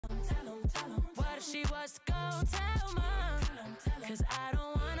What if she was to go tell mom? Cause I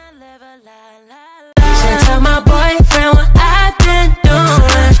don't wanna live a lie. Should tell my boyfriend what I've been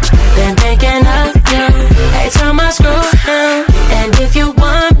doing. Been thinking of you. Hey, tell my screw him. And if you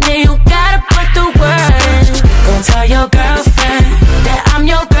want me, you gotta put the word in. Go tell your girlfriend that I'm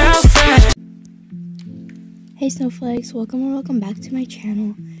your girlfriend. Hey snowflakes, welcome back to my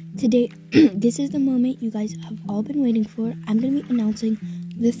channel. Today, this is the moment you guys have all been waiting for. I'm going to be announcing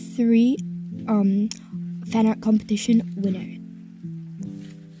the 3 fan art competition winner.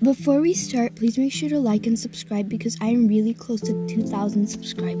 Before we start, please make sure to like and subscribe because I am really close to 2,000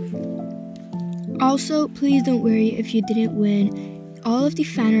 subscribers. Also, please don't worry if you didn't win. All of the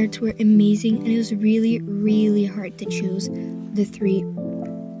fan arts were amazing and it was really hard to choose the 3.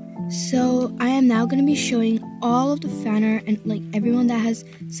 So I am now going to be showing all of the fan art and everyone that has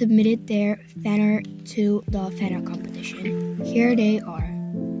submitted their fan art to the fan art competition. Here they are.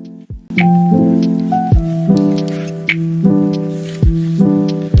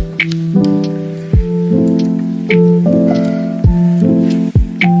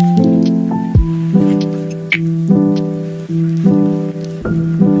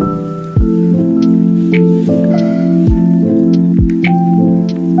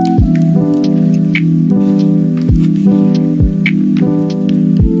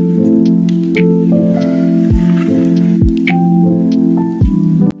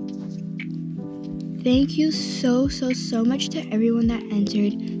 Thank you so much to everyone that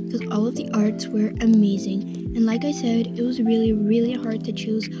entered because all of the arts were amazing. And like I said, it was really hard to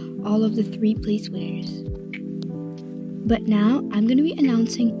choose all of the 3 place winners. But now I'm going to be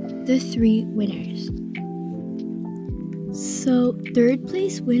announcing the 3 winners. So 3rd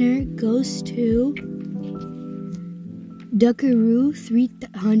place winner goes to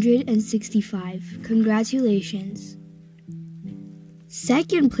𝓪𝓷𝓲𝓶𝓪𝓵. Congratulations.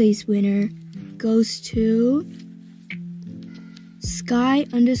 2nd place winner goes to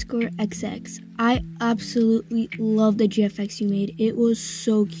𝐒𝐧𝐨_XX. I absolutely love the GFX you made. It was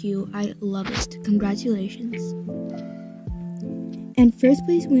so cute. I love it. Congratulations. And 1st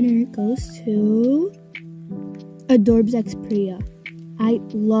place winner goes to 𝓪𝓷𝓲𝓶𝓪𝓵. I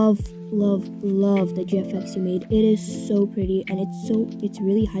love the GFX you made. It is so pretty and it's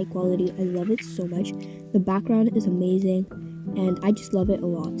really high quality. I love it so much. The background is amazing and I just love it a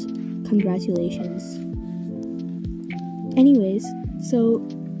lot. Congratulations. Anyways, so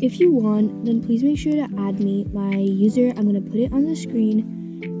if you won, then please make sure to add me. My user, I'm going to put it on the screen.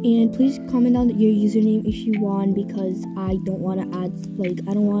 And please comment down your username if you won because I don't want to add,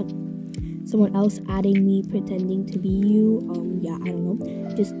 I don't want someone else adding me pretending to be you. Yeah, I don't know.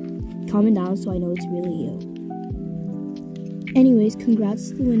 Just comment down so I know it's really you. Anyways,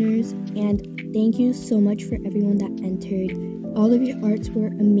 congrats to the winners and thank you so much for everyone that entered. All of your arts were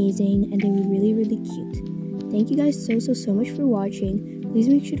amazing and they were really cute. Thank you guys so much for watching. Please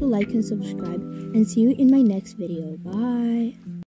make sure to like and subscribe and see you in my next video. Bye!